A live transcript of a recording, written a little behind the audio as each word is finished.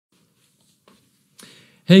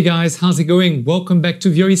Hey guys, how's it going? Welcome back to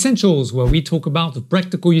VR Essentials, where we talk about the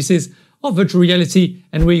practical uses of virtual reality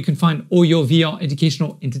and where you can find all your VR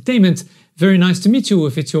educational entertainment. Very nice to meet you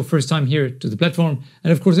if it's your first time here to the platform.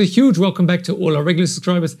 And of course, a huge welcome back to all our regular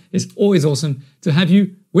subscribers. It's always awesome to have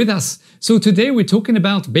you with us. So today we're talking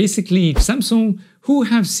about basically Samsung, who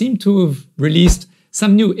have seemed to have released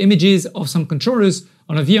some new images of some controllers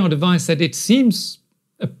on a VR device that it seems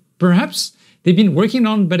perhaps they've been working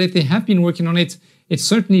on, but if they have been working on it, it's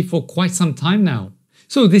certainly for quite some time now.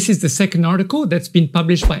 So this is the second article that's been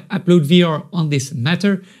published by Upload VR on this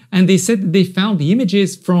matter, and they said that they found the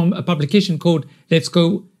images from a publication called Let's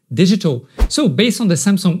Go Digital. So based on the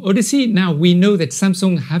Samsung Odyssey, now we know that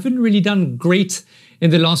Samsung haven't really done great in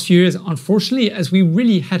the last few years, unfortunately, as we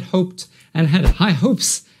really had hoped and had high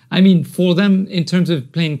hopes, for them in terms of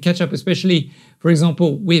playing catch up, especially, for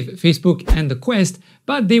example, with Facebook and the Quest,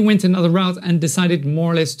 but they went another route and decided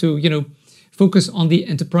more or less to, focus on the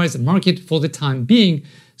enterprise market for the time being.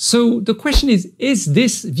 So the question is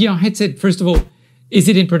this VR headset, first of all, is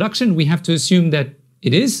it in production? We have to assume that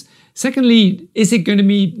it is. Secondly, is it going to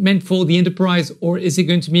be meant for the enterprise or is it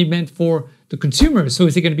going to be meant for the consumer? So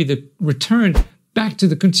is it going to be the return back to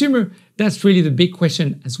the consumer? That's really the big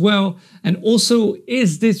question as well. And also,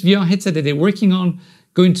 is this VR headset that they're working on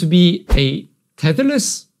going to be a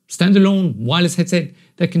tetherless, standalone wireless headset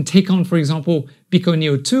that can take on, for example, Pico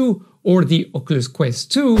Neo 2 or the Oculus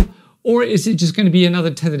Quest 2, or is it just going to be another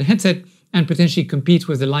tethered headset and potentially compete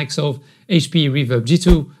with the likes of HP Reverb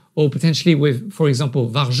G2 or potentially with, for example,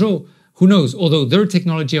 Varjo? Who knows? Although their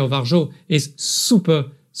technology of Varjo is super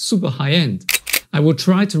high-end. I will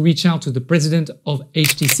try to reach out to the president of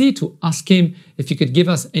HTC to ask him if he could give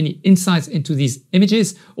us any insights into these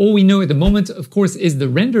images. All we know at the moment, of course, is the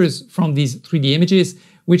renders from these 3D images,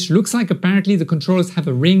 which looks like apparently the controllers have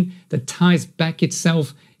a ring that ties back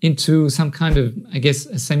itself into some kind of, a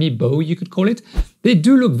semi-bow, you could call it. They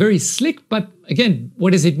do look very slick, but again,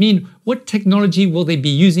 what does it mean? What technology will they be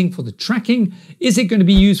using for the tracking? Is it going to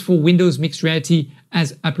be used for Windows mixed reality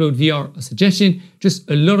as Upload VR a suggestion? Just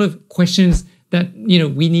a lot of questions that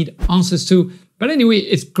we need answers to. But anyway,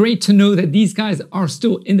 it's great to know that these guys are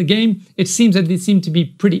still in the game. It seems that they seem to be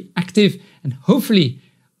pretty active, and hopefully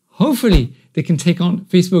they can take on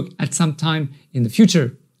Facebook at some time in the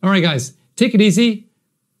future. All right, guys, take it easy.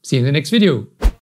 See you in the next video.